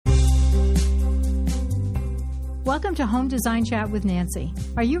Welcome to Home Design Chat with Nancy.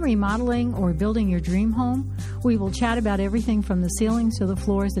 Are you remodeling or building your dream home? We will chat about everything from the ceilings to the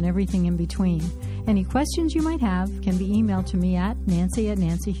floors and everything in between. Any questions you might have can be emailed to me at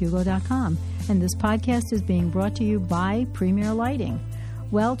nancy@nancyhugo.com. And this podcast is being brought to you by Premier Lighting.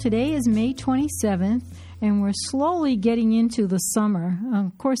 Well, today is May 27th, and we're slowly getting into the summer.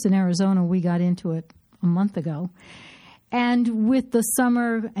 Of course, in Arizona, we got into it a month ago. And with the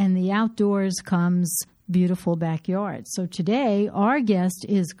summer and the outdoors comes beautiful backyard. So today, our guest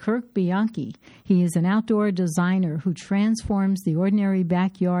is Kirk Bianchi. He is an outdoor designer who transforms the ordinary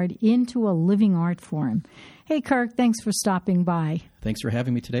backyard into a living art form. Hey, Kirk, thanks for stopping by. Thanks for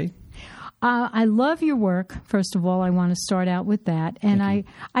having me today. I love your work. First of all, I want to start out with that. And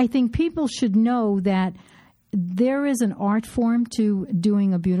I think people should know that there is an art form to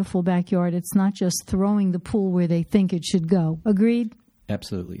doing a beautiful backyard. It's not just throwing the pool where they think it should go. Agreed?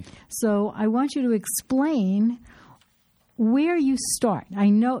 Absolutely. So I want you to explain where you start.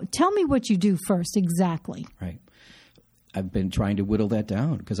 Tell me what you do first, exactly. Right. I've been trying to whittle that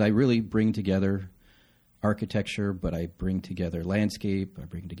down because I really bring together architecture, but I bring together landscape, I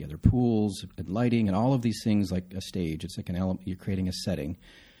bring together pools and lighting and all of these things like a stage. It's like an element, you're creating a setting.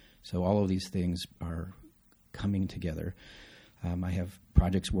 So all of these things are coming together. I have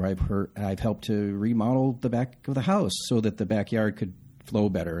projects where I've helped to remodel the back of the house so that the backyard could flow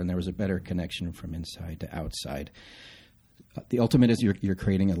better and there was a better connection from inside to outside. The ultimate is you're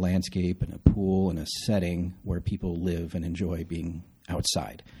creating a landscape and a pool and a setting where people live and enjoy being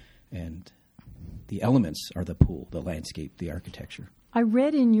outside. And the elements are the pool, the landscape, the architecture. I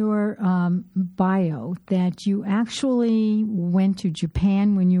read in your bio that you actually went to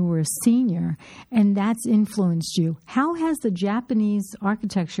Japan when you were a senior, and that's influenced you. How has the Japanese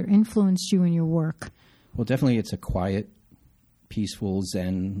architecture influenced you in your work? Well, definitely it's a quiet, peaceful,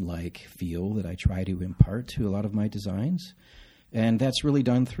 Zen-like feel that I try to impart to a lot of my designs. And that's really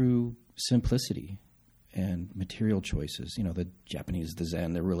done through simplicity and material choices. You know, the Japanese, the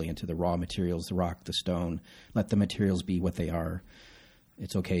Zen, they're really into the raw materials, the rock, the stone. Let the materials be what they are.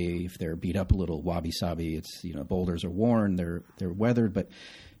 It's okay if they're beat up a little, wabi-sabi. It's, boulders are worn, they're weathered. But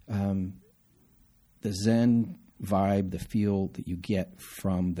the Zen vibe, the feel that you get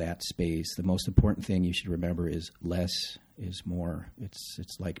from that space, the most important thing you should remember is less is more.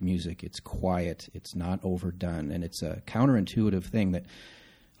 It's like music. It's quiet. It's not overdone. And it's a counterintuitive thing that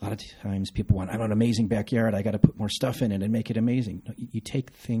a lot of times people want, I want an amazing backyard. I got to put more stuff in it and make it amazing. No, you take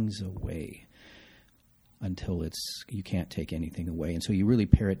things away until you can't take anything away. And so you really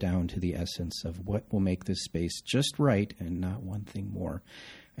pare it down to the essence of what will make this space just right and not one thing more.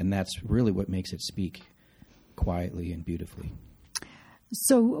 And that's really what makes it speak quietly and beautifully.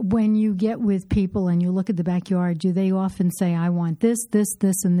 So when you get with people and you look at the backyard, do they often say, I want this, this,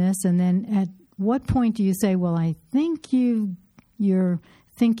 this, and this? And then at what point do you say, well, I think you're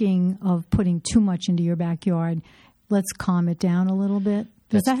thinking of putting too much into your backyard. Let's calm it down a little bit.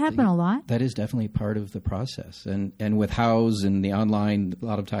 Does that happen a lot? That is definitely part of the process. And with Houzz and the online, a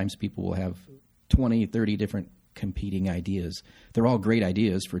lot of times people will have 20, 30 different competing ideas. They're all great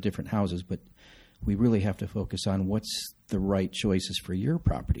ideas for different houses, but we really have to focus on what's the right choices for your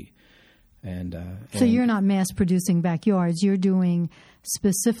property. So you're not mass-producing backyards. You're doing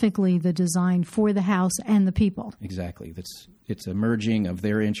specifically the design for the house and the people. Exactly. It's a merging of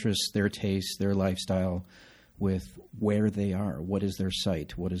their interests, their tastes, their lifestyle with where they are. What is their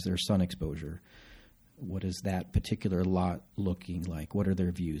site? What is their sun exposure? What is that particular lot looking like? What are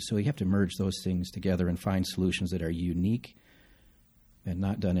their views? So you have to merge those things together and find solutions that are unique and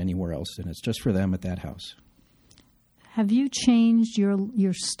not done anywhere else, and it's just for them at that house. Have you changed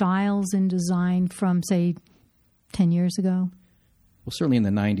your styles in design from, say, 10 years ago? Well, certainly in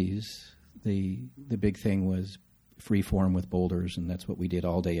the 90s, the big thing was free form with boulders, and that's what we did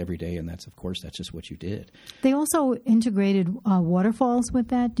all day, every day, and that's just what you did. They also integrated waterfalls with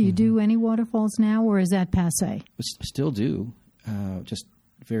that. Do you do any waterfalls now, or is that passé? We still do, just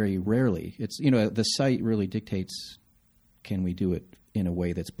very rarely. It's the site really dictates, can we do it in a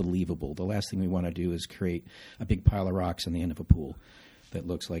way that's believable. The last thing we want to do is create a big pile of rocks on the end of a pool that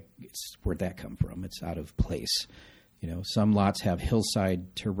looks like where'd that come from? It's out of place. Some lots have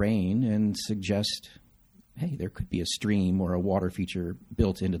hillside terrain and suggest, hey, there could be a stream or a water feature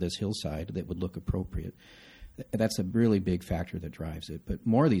built into this hillside that would look appropriate. That's a really big factor that drives it. But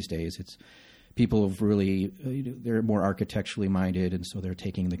more these days, it's people have really, they're more architecturally minded, and so they're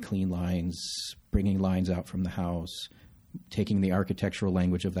taking the clean lines, bringing lines out from the house, taking the architectural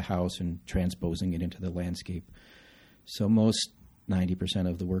language of the house and transposing it into the landscape. So most 90%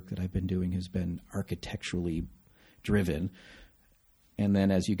 of the work that I've been doing has been architecturally driven. And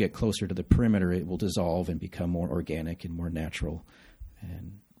then as you get closer to the perimeter, it will dissolve and become more organic and more natural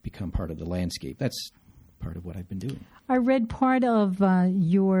and become part of the landscape. That's part of what I've been doing. I read part of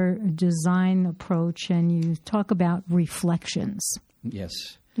your design approach, and you talk about reflections. Yes.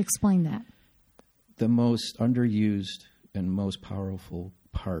 Explain that. The most underused and most powerful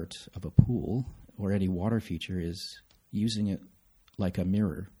part of a pool or any water feature is using it like a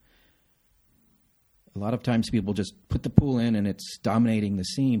mirror. A lot of times people just put the pool in and it's dominating the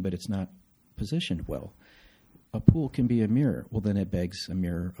scene, but it's not positioned well. A pool can be a mirror. Well, then it begs a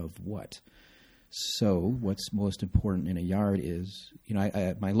mirror of what? So what's most important in a yard is,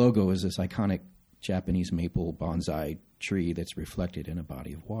 my logo is this iconic Japanese maple bonsai tree that's reflected in a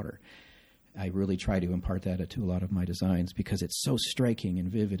body of water. I really try to impart that to a lot of my designs because it's so striking and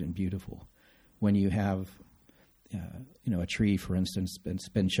vivid and beautiful. When you have, a tree, for instance, that's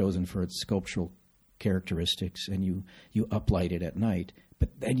been chosen for its sculptural characteristics, and you uplight it at night,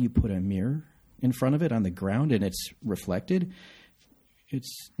 but then you put a mirror in front of it on the ground and it's reflected.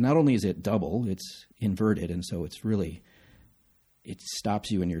 It's not only is it double, it's inverted, and so it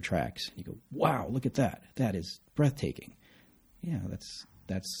stops you in your tracks. You go, wow, look at that. That is breathtaking. Yeah,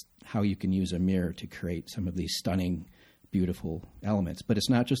 that's how you can use a mirror to create some of these stunning, beautiful elements. But it's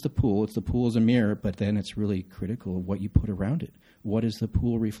not just the pool. It's the pool as a mirror, but then it's really critical of what you put around it. What is the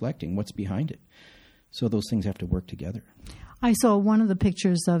pool reflecting? What's behind it? So those things have to work together. I saw one of the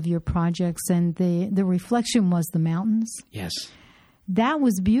pictures of your projects, and the reflection was the mountains. Yes. That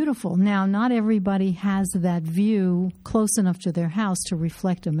was beautiful. Now, not everybody has that view close enough to their house to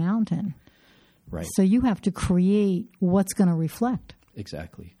reflect a mountain. Right. So you have to create what's going to reflect.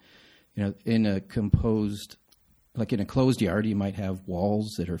 Exactly. In a closed yard, you might have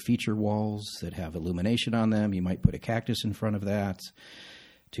walls that are feature walls that have illumination on them. You might put a cactus in front of that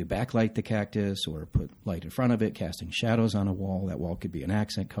to backlight the cactus, or put light in front of it, casting shadows on a wall. That wall could be an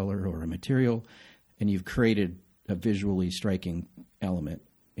accent color or a material, and you've created a visually striking element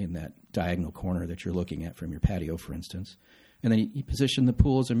in that diagonal corner that you're looking at from your patio, for instance. And then you position the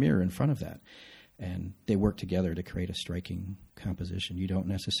pool as a mirror in front of that. And they work together to create a striking composition. You don't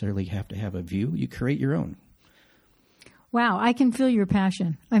necessarily have to have a view. You create your own. Wow, I can feel your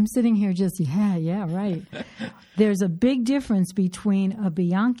passion. I'm sitting here just, yeah, right. There's a big difference between a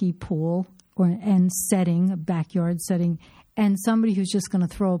Bianchi pool a backyard setting, and somebody who's just going to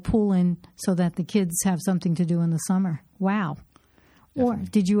throw a pool in so that the kids have something to do in the summer. Wow. Definitely. Or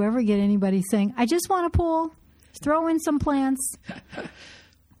did you ever get anybody saying, I just want a pool, throw in some plants?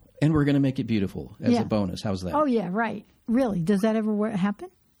 And we're going to make it beautiful as a bonus. How's that? Oh, yeah, right. Really? Does that ever happen?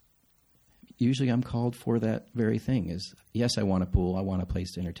 Usually I'm called for that very thing is, yes, I want a pool, I want a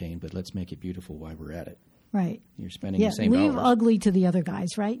place to entertain, but let's make it beautiful while we're at it. Right. You're spending the same hours. Leave ugly to the other guys,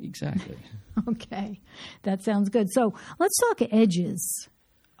 right? Exactly. Okay. That sounds good. So let's talk edges.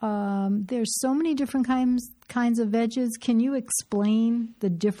 There's so many different kinds of edges. Can you explain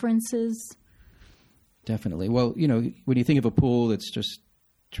the differences? Definitely. Well, when you think of a pool that's just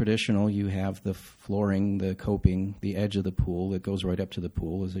traditional, you have the flooring, the coping, the edge of the pool that goes right up to the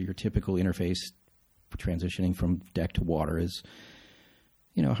pool is your typical interface transitioning from deck to water is,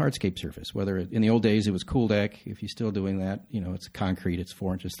 a hardscape surface. Whether in the old days it was cool deck, if you're still doing that, it's concrete, it's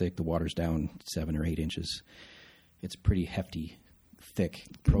 4 inches thick, the water's down 7 or 8 inches. It's pretty hefty, thick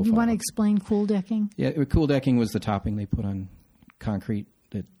profile. You want to explain cool decking? Yeah, cool decking was the topping they put on concrete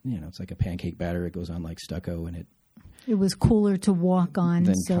that, it's like a pancake batter. It goes on like stucco, and it was cooler to walk on,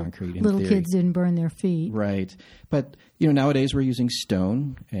 than so concrete, in little theory. Kids didn't burn their feet. Right. But, nowadays we're using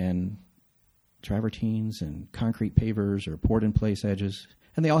stone and travertines and concrete pavers or poured-in-place edges,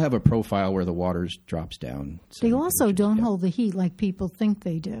 and they all have a profile where the water drops down. They also don't hold the heat like people think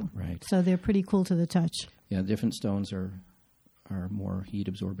they do. Right. So they're pretty cool to the touch. Yeah, different stones are more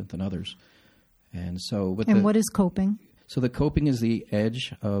heat-absorbent than others. And so, what is coping? So the coping is the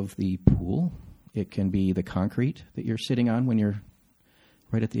edge of the pool. It can be the concrete that you're sitting on when you're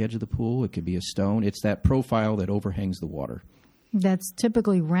right at the edge of the pool. It could be a stone. It's that profile that overhangs the water. That's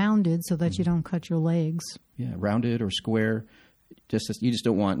typically rounded so that you don't cut your legs. Yeah, rounded or square. You just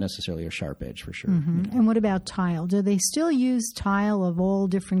don't want necessarily a sharp edge for sure. Mm-hmm. And what about tile? Do they still use tile of all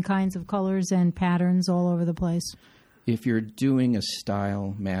different kinds of colors and patterns all over the place? If you're doing a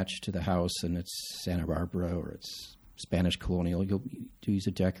style match to the house and it's Santa Barbara or it's Spanish colonial, you'll use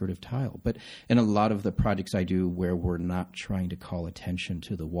a decorative tile. But in a lot of the projects I do where we're not trying to call attention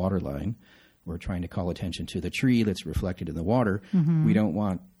to the water line, we're trying to call attention to the tree that's reflected in the water, we don't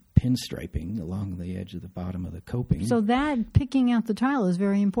want pinstriping along the edge of the bottom of the coping. So that picking out the tile is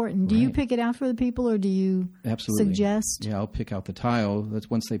very important. Do you pick it out for the people, or do you suggest? Yeah, I'll pick out the tile. That's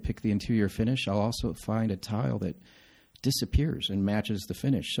once they pick the interior finish, I'll also find a tile that disappears and matches the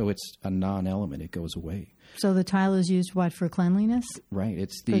finish. So it's a non-element. It goes away. So the tile is used, what, for cleanliness? Right.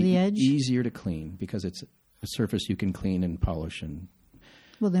 It's for the edge? Easier to clean because it's a surface you can clean and polish. And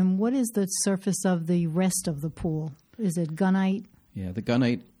well, then what is the surface of the rest of the pool? Is it gunite? Yeah, the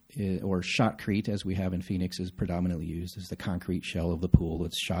gunite or shotcrete, as we have in Phoenix, is predominantly used as the concrete shell of the pool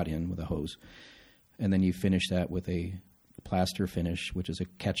that's shot in with a hose. And then you finish that with a plaster finish, which is a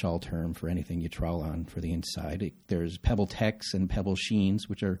catch-all term for anything you trowel on for the inside. There's Pebble Techs and Pebble Sheens,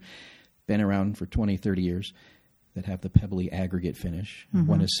 which are been around for 20, 30 years, that have the pebbly aggregate finish. Mm-hmm.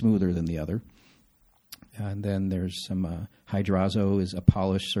 One is smoother than the other. And then there's some Hydrazo is a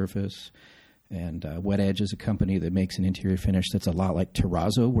polished surface. And Wet Edge is a company that makes an interior finish that's a lot like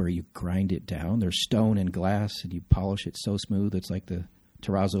terrazzo, where you grind it down. There's stone and glass, and you polish it so smooth. It's like the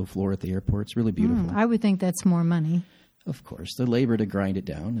terrazzo floor at the airport. It's really beautiful. I would think that's more money. Of course. The labor to grind it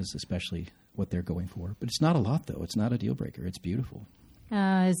down is especially what they're going for. But it's not a lot, though. It's not a deal breaker. It's beautiful.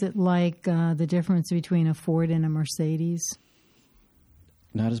 Is it like the difference between a Ford and a Mercedes?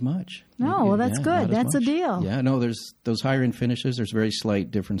 Not as much. No, well, that's good. That's a deal. Yeah, no, there's those higher-end finishes. There's very slight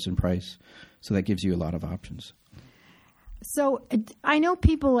difference in price. So that gives you a lot of options. So I know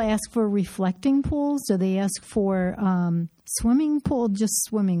people ask for reflecting pools. Do they ask for swimming pool, just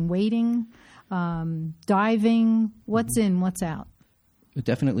swimming, wading, diving? What's in, what's out?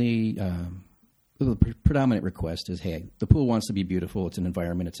 Definitely, the predominant request is, hey, the pool wants to be beautiful. It's an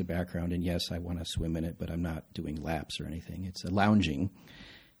environment. It's a background. And yes, I want to swim in it, but I'm not doing laps or anything. It's a lounging.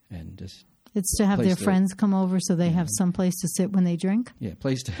 And just it's to have their friends come over so they have some place to sit when they drink? Yeah,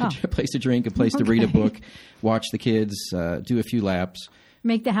 place to drink, a place to read a book, watch the kids, do a few laps.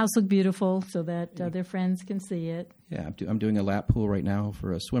 Make the house look beautiful so that their friends can see it. Yeah, I'm doing a lap pool right now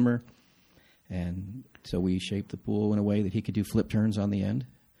for a swimmer. And so we shaped the pool in a way that he could do flip turns on the end.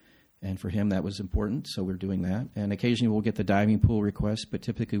 And for him, that was important, so we're doing that. And occasionally we'll get the diving pool request, but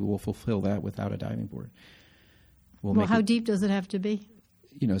typically we'll fulfill that without a diving board. Well, how deep does it have to be?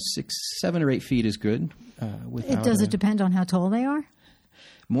 6, 7, or 8 feet is good. Does it depend on how tall they are?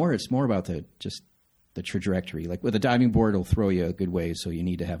 It's more about the trajectory. Like with a diving board, it'll throw you a good way, so you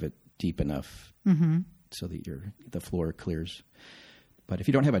need to have it deep enough so that the floor clears. But if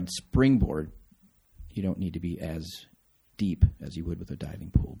you don't have a springboard, you don't need to be as deep as you would with a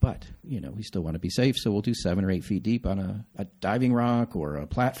diving pool. But, we still want to be safe, so we'll do 7 or 8 feet deep on a diving rock or a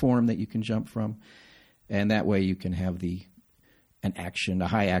platform that you can jump from. And that way you can have a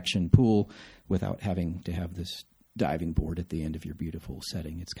high action pool without having to have this diving board at the end of your beautiful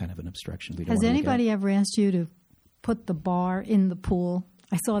setting. It's kind of an obstruction. Has anybody ever asked you to put the bar in the pool?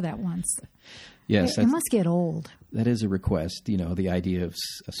 I saw that once. Yes. It must get old. That is a request, the idea of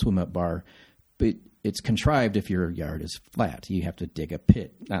a swim-up bar. But it's contrived if your yard is flat. You have to dig a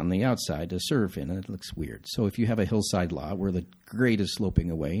pit on the outside to surf in, and it looks weird. So if you have a hillside lot where the grade is sloping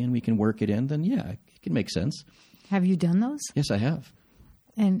away and we can work it in, then yeah, it can make sense. Have you done those? Yes, I have.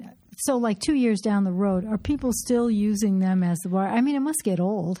 And so like 2 years down the road, are people still using them as the bar? I mean, it must get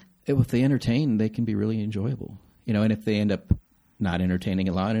old. If they entertain, they can be really enjoyable. And if they end up not entertaining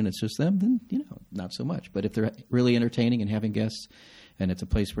a lot and it's just them, then, not so much. But if they're really entertaining and having guests, and it's a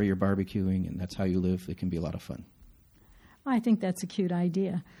place where you're barbecuing and that's how you live, it can be a lot of fun. I think that's a cute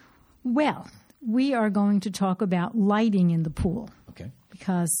idea. Well, we are going to talk about lighting in the pool. Okay.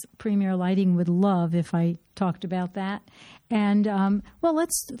 Because Premier Lighting would love if I talked about that. And,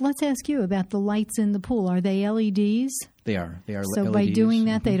 let's ask you about the lights in the pool. Are they LEDs? They are. They are so LEDs. By doing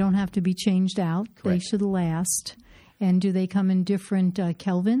that, they don't have to be changed out. Correct. They should last. And do they come in different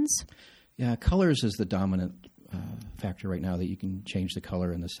kelvins? Yeah, colors is the dominant factor right now that you can change the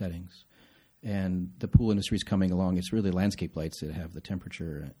color and the settings. And the pool industry is coming along. It's really landscape lights that have the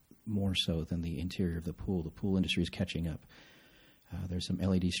temperature more so than the interior of the pool. The pool industry is catching up. There's some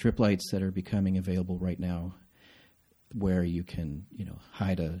LED strip lights that are becoming available right now where you can,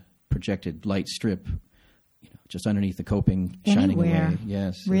 hide a projected light strip, just underneath the coping, shining away.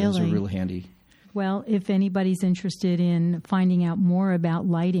 Yes, really? Those are real handy. Well, if anybody's interested in finding out more about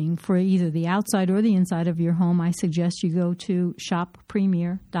lighting for either the outside or the inside of your home, I suggest you go to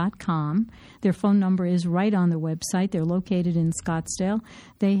shoppremier.com. Their phone number is right on their website. They're located in Scottsdale.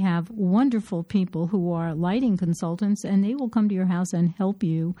 They have wonderful people who are lighting consultants, and they will come to your house and help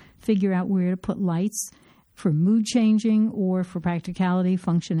you figure out where to put lights for mood changing or for practicality,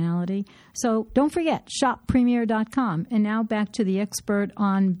 functionality. So don't forget, shoppremier.com. And now back to the expert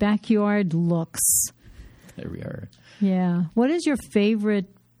on backyard looks. There we are. Yeah. What is your favorite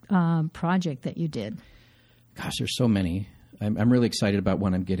project that you did? Gosh, there's so many. I'm really excited about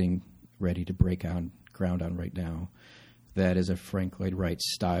one I'm getting ready to break ground on right now. That is a Frank Lloyd Wright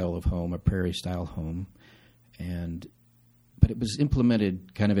style of home, a prairie style home. And but it was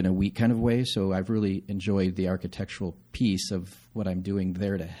implemented kind of in a weak kind of way. So I've really enjoyed the architectural piece of what I'm doing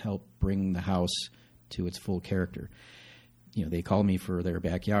there to help bring the house to its full character. You know, they call me for their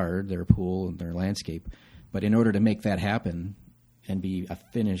backyard, their pool, and their landscape. But in order to make that happen and be a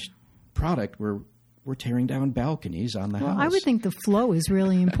finished product, we're tearing down balconies on the house. I would think the flow is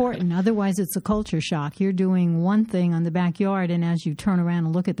really important. Otherwise, it's a culture shock. You're doing one thing on the backyard, and as you turn around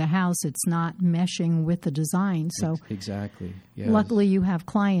and look at the house, it's not meshing with the design. So exactly. Yes. Luckily, you have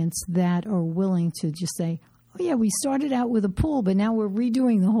clients that are willing to just say, oh, yeah, we started out with a pool, but now we're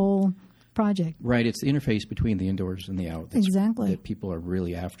redoing the whole project. Right. It's the interface between the indoors and the out that people are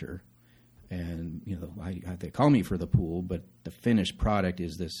really after. And, you know, they call me for the pool, but the finished product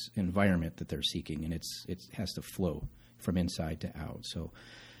is this environment that they're seeking, and it has to flow from inside to out. So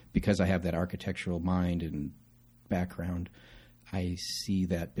because I have that architectural mind and background, I see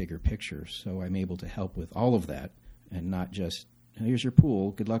that bigger picture. So I'm able to help with all of that and not just, here's your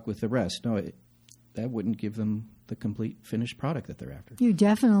pool, good luck with the rest. No, that wouldn't give them the complete finished product that they're after. You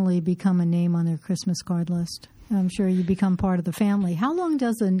definitely become a name on their Christmas card list. I'm sure you become part of the family. How long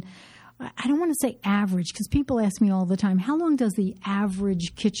does I don't want to say average, because people ask me all the time, how long does the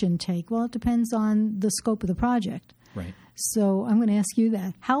average kitchen take? Well, it depends on the scope of the project. Right. So I'm going to ask you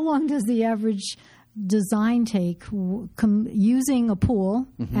that. How long does the average design take using a pool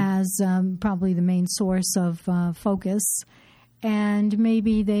as probably the main source of focus, and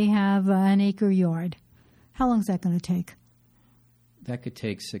maybe they have an acre yard? How long is that going to take? That could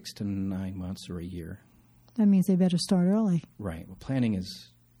take 6 to 9 months or a year. That means they better start early. Right. Well, planning is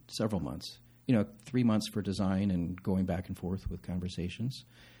several months. 3 months for design and going back and forth with conversations.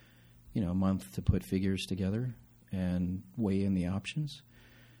 A month to put figures together and weigh in the options.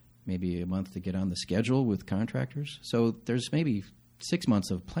 Maybe a month to get on the schedule with contractors. So there's maybe 6 months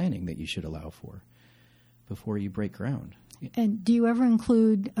of planning that you should allow for before you break ground. And do you ever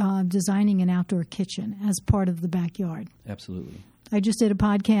include designing an outdoor kitchen as part of the backyard? Absolutely. I just did a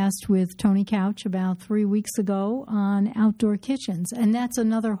podcast with Tony Couch about 3 weeks ago on outdoor kitchens, and that's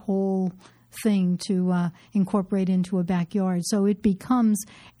another whole thing to incorporate into a backyard. So it becomes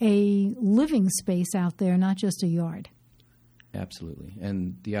a living space out there, not just a yard. Absolutely.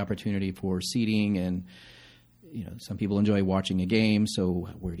 And the opportunity for seating, and some people enjoy watching a game, so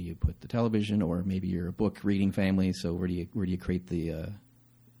where do you put the television? Or maybe you're a book reading family, so where do you create the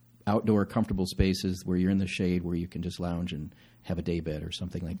outdoor comfortable spaces where you're in the shade, where you can just lounge and have a day bed or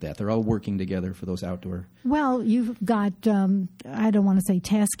something like that. They're all working together for those outdoor. Well, you've got, I don't want to say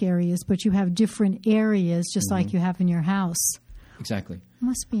task areas, but you have different areas just like you have in your house. Exactly.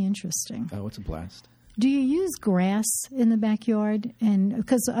 Must be interesting. Oh, it's a blast. Do you use grass in the backyard? And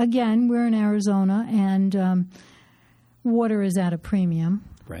because, again, we're in Arizona and water is at a premium.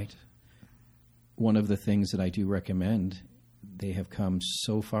 Right. One of the things that I do recommend, they have come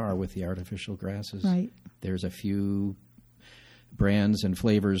so far with the artificial grasses. Right. There's a few brands and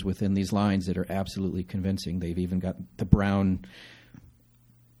flavors within these lines that are absolutely convincing. They've even got the brown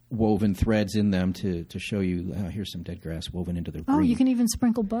woven threads in them to show you, here's some dead grass woven into the green. Oh, you can even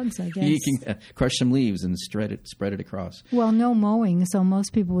sprinkle bugs, I guess. You can crush some leaves and spread it across. Well, no mowing, so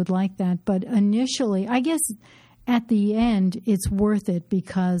most people would like that. But initially, I guess at the end, it's worth it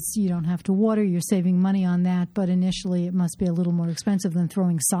because you don't have to water. You're saving money on that. But initially, it must be a little more expensive than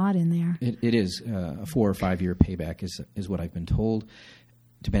throwing sod in there. It is. A 4 or 5 year payback is what I've been told,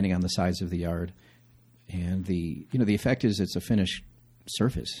 depending on the size of the yard. And the effect is it's a finished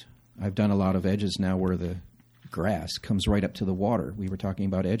surface. I've done a lot of edges now where the grass comes right up to the water. We were talking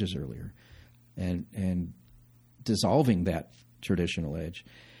about edges earlier. And dissolving that traditional edge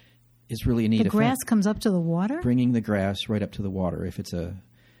is really neat. The grass comes up to the water? Bringing the grass right up to the water. If it's a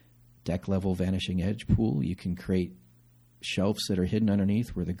deck level vanishing edge pool, you can create shelves that are hidden underneath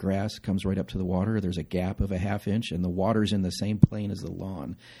where the grass comes right up to the water. There's a gap of a ½ inch and the water's in the same plane as the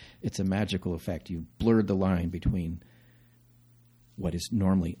lawn. It's a magical effect. You've blurred the line between what is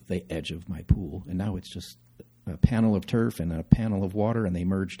normally the edge of my pool, and now it's just a panel of turf and a panel of water, and they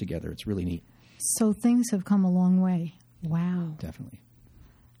merge together. It's really neat. So things have come a long way. Wow. Definitely.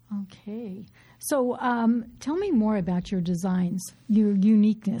 Okay. So tell me more about your designs, your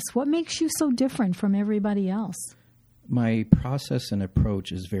uniqueness. What makes you so different from everybody else? My process and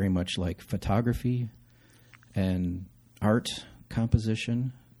approach is very much like photography and art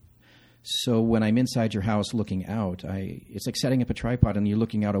composition. So when I'm inside your house looking out, it's like setting up a tripod and you're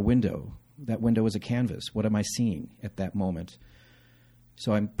looking out a window. That window is a canvas. What am I seeing at that moment?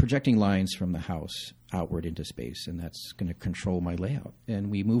 So I'm projecting lines from the house outward into space, and that's going to control my layout. And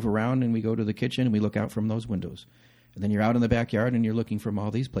we move around and we go to the kitchen and we look out from those windows. And then you're out in the backyard and you're looking from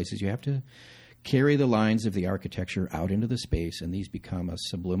all these places. You have to carry the lines of the architecture out into the space, and these become a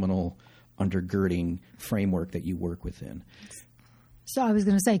subliminal undergirding framework that you work within. So I was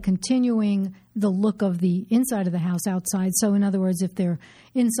going to say, continuing the look of the inside of the house outside. So in other words, if their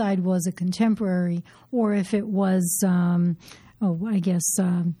inside was a contemporary, or if it was,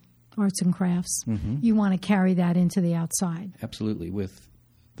 arts and crafts, you want to carry that into the outside. Absolutely. With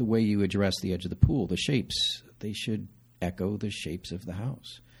the way you address the edge of the pool, the shapes, they should echo the shapes of the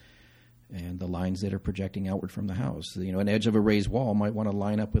house and the lines that are projecting outward from the house. You know, an edge of a raised wall might want to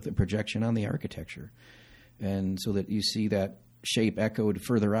line up with the projection on the architecture, and so that you see that shape echoed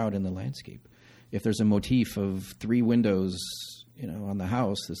further out in the landscape. If there's a motif of 3 windows, on the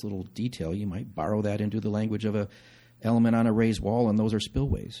house, this little detail, you might borrow that into the language of a element on a raised wall, and those are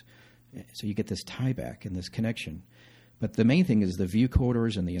spillways. So you get this tie back and this connection. But the main thing is the view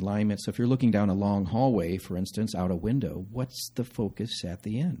corridors and the alignment. So if you're looking down a long hallway, for instance, out a window, what's the focus at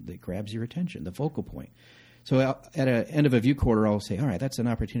the end that grabs your attention, the focal point? So at the end of a view corridor, I'll say, all right, that's an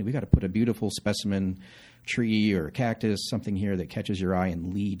opportunity. We got to put a beautiful specimen tree or cactus, something here that catches your eye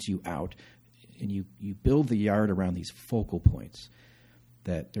and leads you out. And you build the yard around these focal points.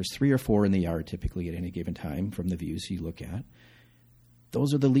 That there's 3 or 4 in the yard typically at any given time from the views you look at.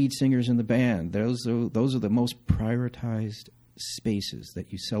 Those are the lead singers in the band. Those are the most prioritized spaces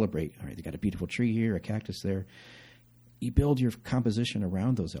that you celebrate. All right, they got a beautiful tree here, a cactus there. You build your composition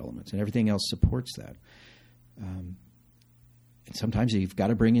around those elements, and everything else supports that. And sometimes you've got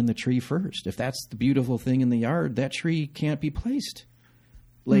to bring in the tree first. If that's the beautiful thing in the yard, that tree can't be placed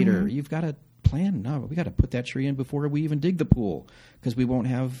later. You've got to plan. No, we got to put that tree in before we even dig the pool because we won't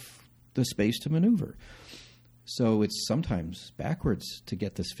have the space to maneuver. So it's sometimes backwards to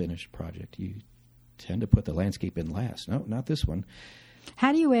get this finished project. You tend to put the landscape in last. No, not this one.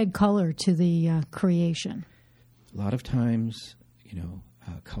 How do you add color to the creation? A lot of times,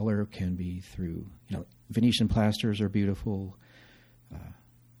 color can be through, Venetian plasters are beautiful.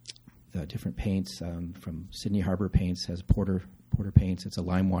 The different paints from Sydney Harbor Paints has Porter paints. It's a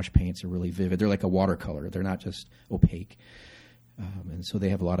lime wash paints are really vivid. They're like a watercolor. They're not just opaque. And so they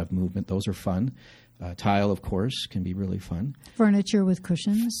have a lot of movement. Those are fun. Tile, of course, can be really fun. Furniture with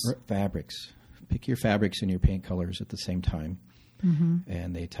cushions. Fabrics. Pick your fabrics and your paint colors at the same time,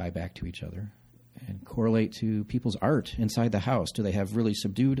 and they tie back to each other and correlate to people's art inside the house. Do they have really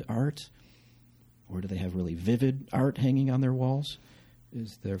subdued art, or do they have really vivid art hanging on their walls?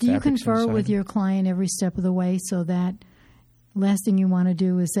 Do you confer with your client every step of the way so that last thing you want to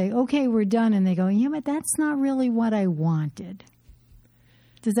do is say, okay, we're done, and they go, yeah, but that's not really what I wanted?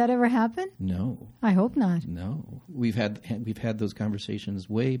 Does that ever happen? No. I hope not. No. We've had those conversations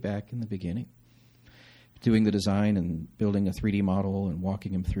way back in the beginning. Doing the design and building a 3D model and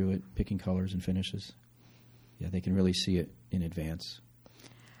walking them through it, picking colors and finishes. Yeah, they can really see it in advance.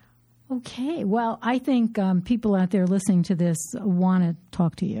 Okay. Well, I think people out there listening to this want to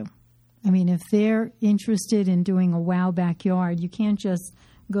talk to you. I mean, if they're interested in doing a wow backyard, you can't just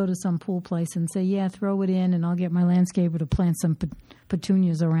go to some pool place and say, yeah, throw it in and I'll get my landscaper to plant some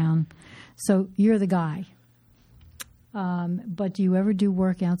petunias around. So you're the guy. But do you ever do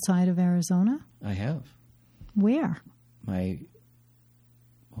work outside of Arizona? I have. Where? My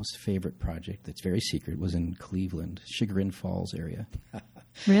most favorite project that's very secret was in Cleveland, Chagrin Falls area.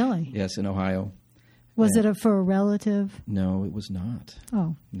 Really? Yes, in Ohio. Was it for a relative? No, it was not.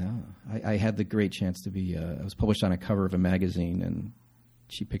 Oh. No. I had the great chance to be, I was published on a cover of a magazine, and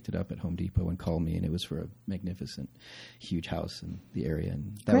she picked it up at Home Depot and called me, and it was for a magnificent, huge house in the area,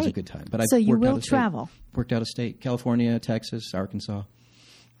 and that was a good time. But so you will travel? Worked out of state, California, Texas, Arkansas.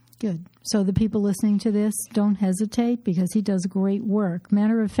 Good. So the people listening to this, don't hesitate because he does great work.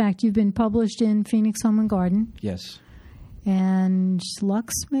 Matter of fact, you've been published in Phoenix Home and Garden. Yes. And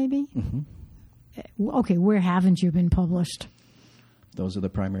Lux, maybe? Okay, where haven't you been published? Those are the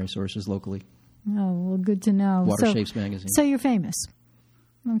primary sources locally. Oh, well, good to know. Water Shapes Magazine. So you're famous.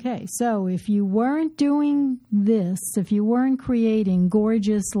 Okay, so if you weren't doing this, if you weren't creating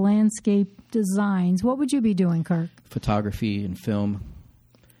gorgeous landscape designs, what would you be doing, Kirk? Photography and film.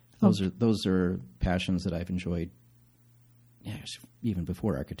 Those are passions that I've enjoyed even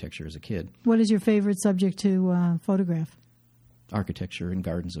before architecture as a kid. What is your favorite subject to photograph? Architecture and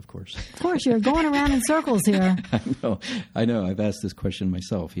gardens, of course. Of course, you're going around in circles here. I know. I've asked this question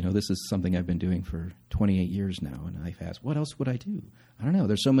myself. This is something I've been doing for 28 years now, and I've asked, what else would I do? I don't know.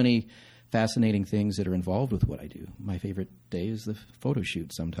 There's so many fascinating things that are involved with what I do. My favorite day is the photo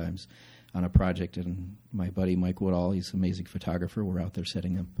shoot sometimes on a project, and my buddy Mike Woodall, he's an amazing photographer. We're out there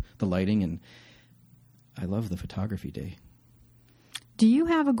setting up the lighting, and I love the photography day. Do you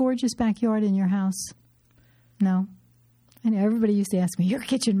have a gorgeous backyard in your house? No? I know everybody used to ask me, your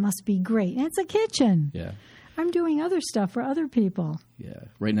kitchen must be great. And it's a kitchen. Yeah. I'm doing other stuff for other people. Yeah.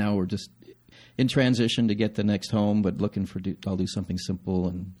 Right now we're just in transition to get the next home, but I'll do something simple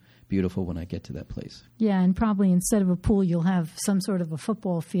and beautiful when I get to that place. Yeah, and probably instead of a pool, you'll have some sort of a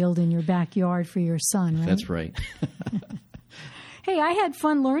football field in your backyard for your son, right? That's right. Hey, I had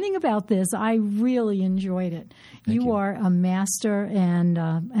fun learning about this. I really enjoyed it. Thank you. Are a master, and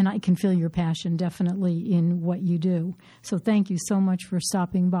I can feel your passion definitely in what you do. So thank you so much for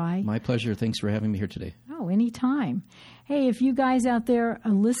stopping by. My pleasure. Thanks for having me here today. Oh, anytime. Hey, if you guys out there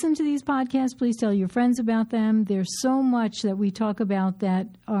listen to these podcasts, please tell your friends about them. There's so much that we talk about that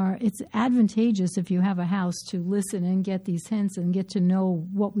it's advantageous if you have a house to listen and get these hints and get to know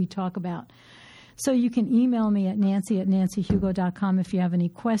what we talk about. So you can email me at nancy@nancyhugo.com if you have any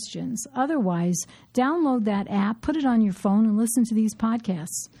questions. Otherwise, download that app, put it on your phone, and listen to these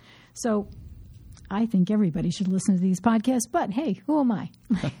podcasts. So I think everybody should listen to these podcasts, but hey, who am I?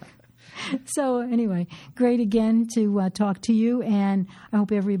 So anyway, great again to talk to you, and I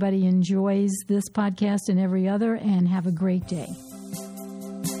hope everybody enjoys this podcast and every other, and have a great day.